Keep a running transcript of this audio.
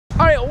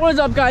Yo, what is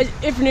up, guys?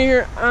 If you're new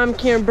here, I'm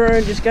Cameron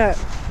Byrne. Just got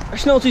our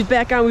snow tubes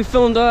back on. We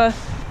filmed a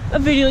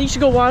video you should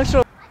go watch.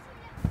 So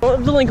the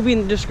link will be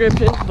in the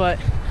description. But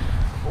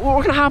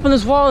we're gonna hop on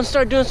this wall and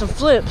start doing some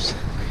flips.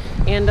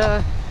 And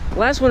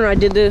last winter I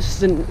did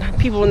this, and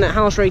people in that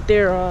house right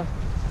there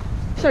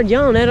started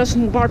yelling at us,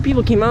 and bar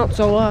people came out.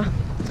 So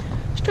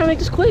just trying to make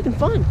this quick and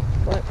fun.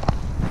 But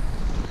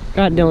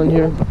got Dylan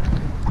here.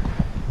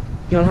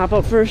 You wanna hop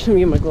up first? Let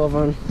me get my glove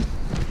on.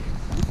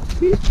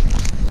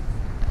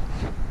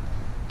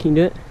 Can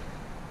you do it?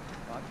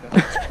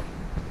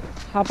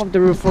 Hop up the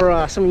roof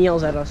before someone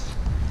yells at us.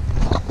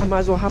 I might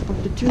as well hop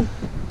up the two.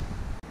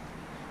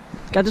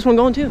 Got this one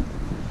going too.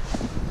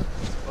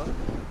 What?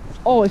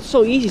 Oh, it's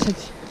so easy.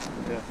 Since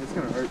yeah, it's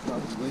gonna hurt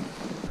probably.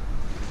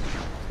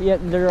 Yeah,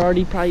 they're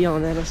already probably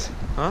yelling at us.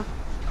 Huh?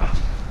 Did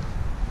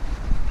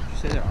you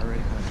say they're already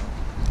coming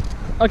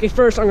out? Okay,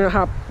 first I'm gonna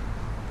hop.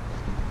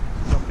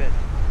 Jump in.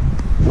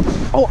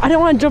 Oh, I didn't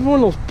want to jump in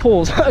one of those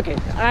pools. Okay,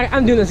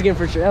 I'm doing this again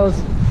for sure. That was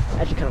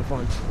actually kind of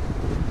fun.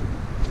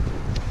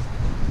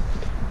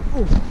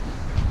 Ooh.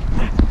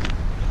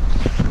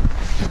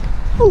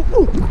 Ooh,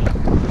 ooh.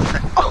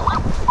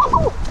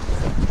 Oh.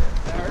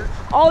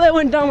 All that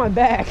went down my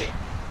back.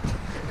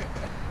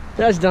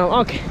 That's dumb.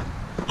 Okay.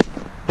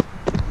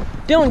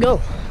 Dylan, go.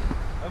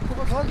 I'll put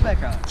my gloves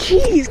back on.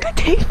 Jeez, that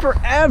takes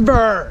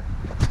forever.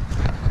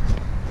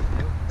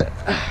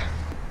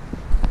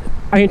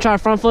 Are you gonna try a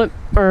front flip,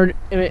 or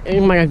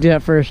am I gonna do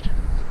that first?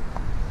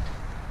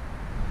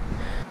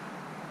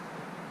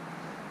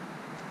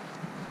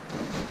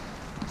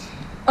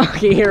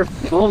 Okay, here,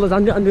 hold this.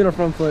 I'm doing a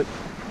front flip.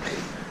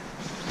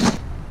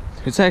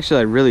 It's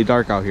actually like really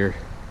dark out here.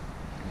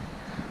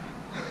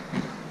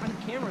 On the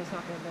camera, it's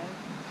not that bad.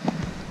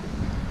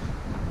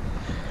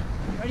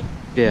 Ready?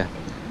 Yeah.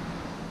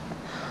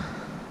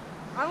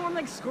 I don't want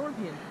like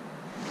Scorpion.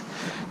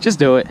 Just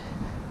do it.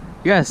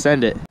 You gotta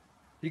send it.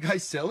 You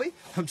guys silly?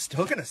 I'm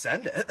still gonna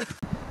send it.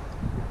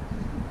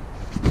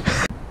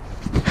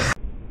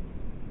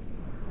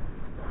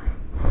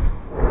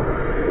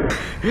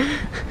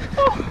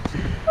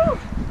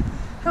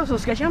 That was so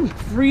sketchy. I'm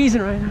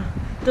freezing right now.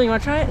 Dylan, you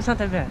wanna try it? It's not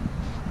that bad.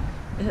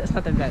 It's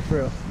not that bad, for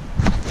real.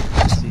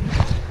 Let's see.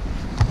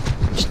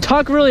 Just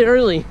tuck really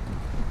early.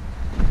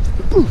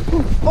 Ooh,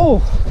 ooh.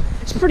 Oh,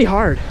 it's pretty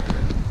hard.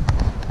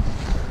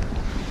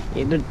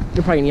 Yeah, they're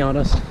probably gonna yell at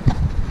us.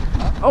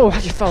 Oh, I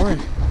just fell in.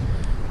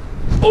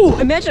 Oh,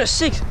 imagine a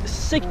sick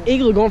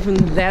igloo going from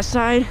that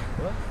side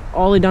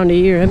all the way down to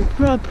here.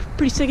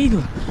 Pretty sick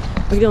igloo.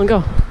 Okay, Dylan, go.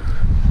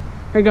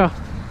 Here you go.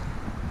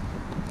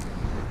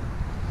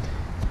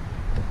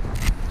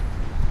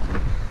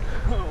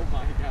 Oh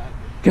my god.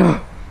 Go.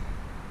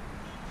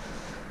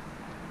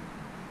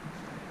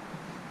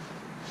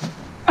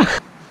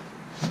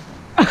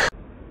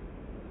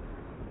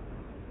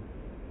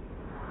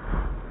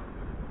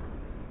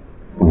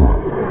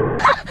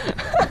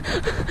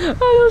 Oh, that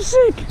was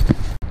sick.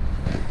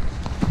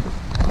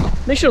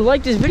 Make sure to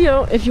like this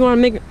video if you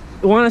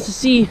want us to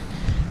see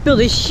build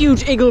this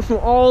huge igloo from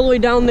all the way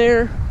down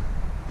there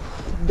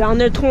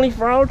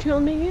 24-hour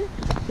tail maybe.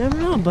 Never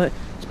know, but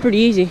it's pretty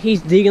easy.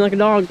 He's digging like a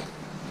dog.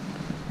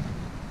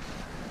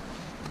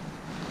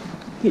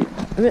 Here,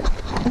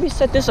 let me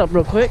set this up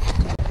real quick.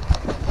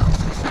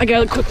 I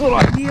got a quick little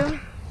idea.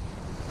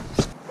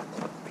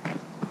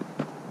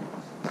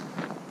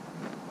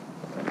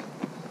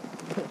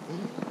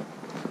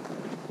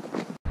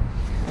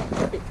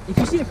 If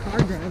you see a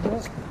car, grab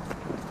it.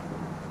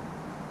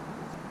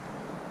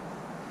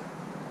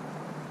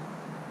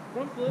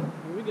 Front flip,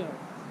 here we go.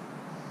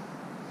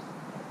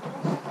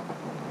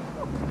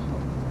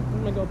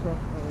 Where's my GoPro? Oh,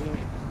 there we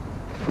go.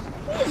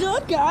 What's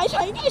up, guys?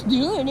 How you guys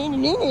doing?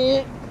 In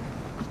it.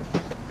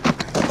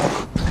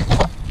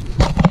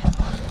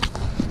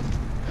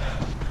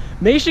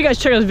 Make sure you guys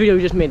check out this video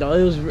we just made, though.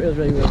 It was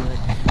really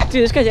nice.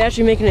 Dude, this guy's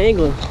actually making an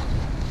igloo.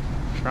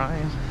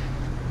 Trying. You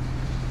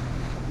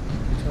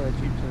tell that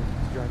Jeep to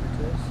drive into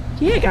this?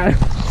 Yeah, got it.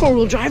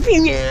 4-wheel drive.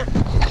 Yeah. Should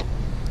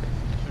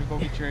we go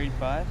get your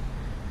 85?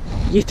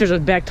 Yes, there's a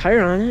back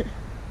tire on it.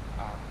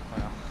 Oh,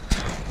 well.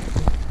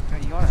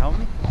 Hey, you wanna help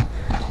me?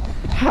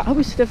 How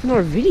we see that for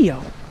another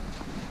video?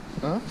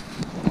 Huh?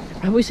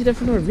 How we see that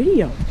for another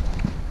video?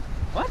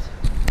 What?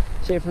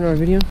 Say it for another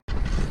video.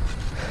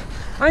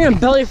 I'm gonna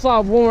belly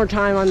flop one more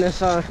time on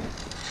this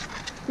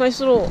nice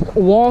little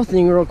wall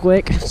thing real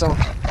quick. So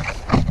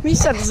let me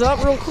set this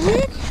up real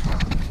quick.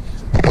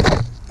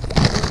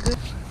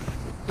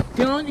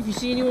 Dylan, if you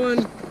see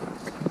anyone,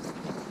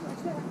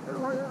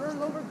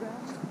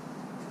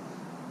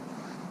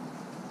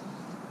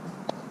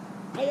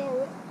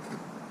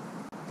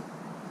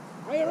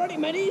 are you ready,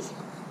 mateys?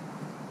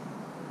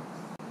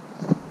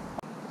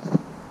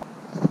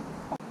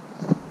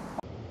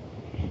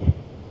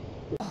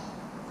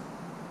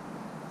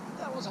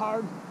 That was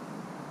hard.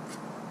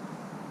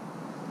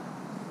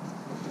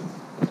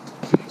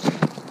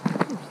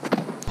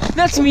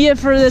 That's gonna be it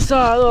for this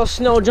little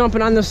snow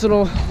jumping on this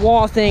little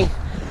wall thing.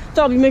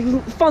 Thought we'd make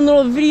a fun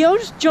little video,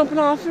 just jumping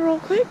off it real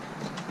quick.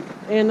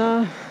 And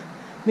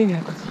maybe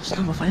I'll quick little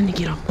snowball if I didn't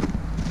get him.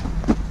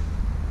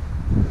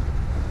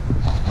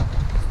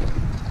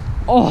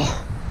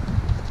 Oh,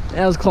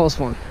 that was a close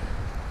one.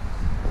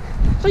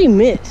 So you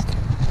missed.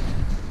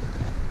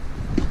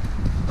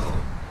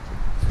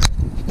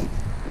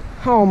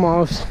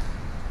 Almost.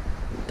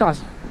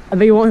 Toss. I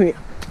bet you won't hit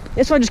me.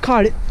 That's why I just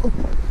caught it.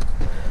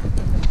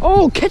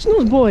 Oh, catching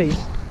those boys.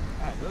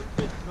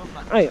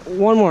 Alright,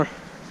 one more.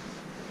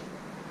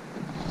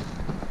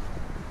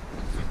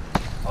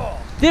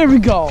 There we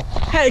go.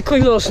 Had a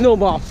quick little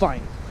snowball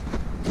fight.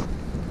 You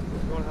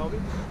want to help me?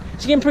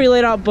 It's getting pretty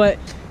late out, but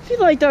if you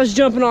liked us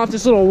jumping off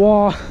this little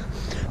wall,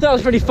 that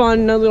was pretty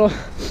fun. A little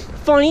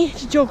funny,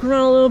 just joke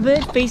around a little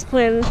bit, face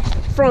planting,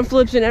 front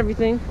flips and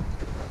everything.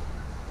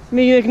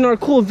 Maybe make another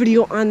cool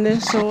video on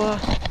this, so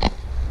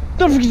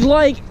don't forget to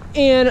like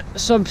and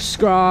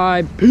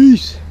subscribe.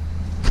 Peace.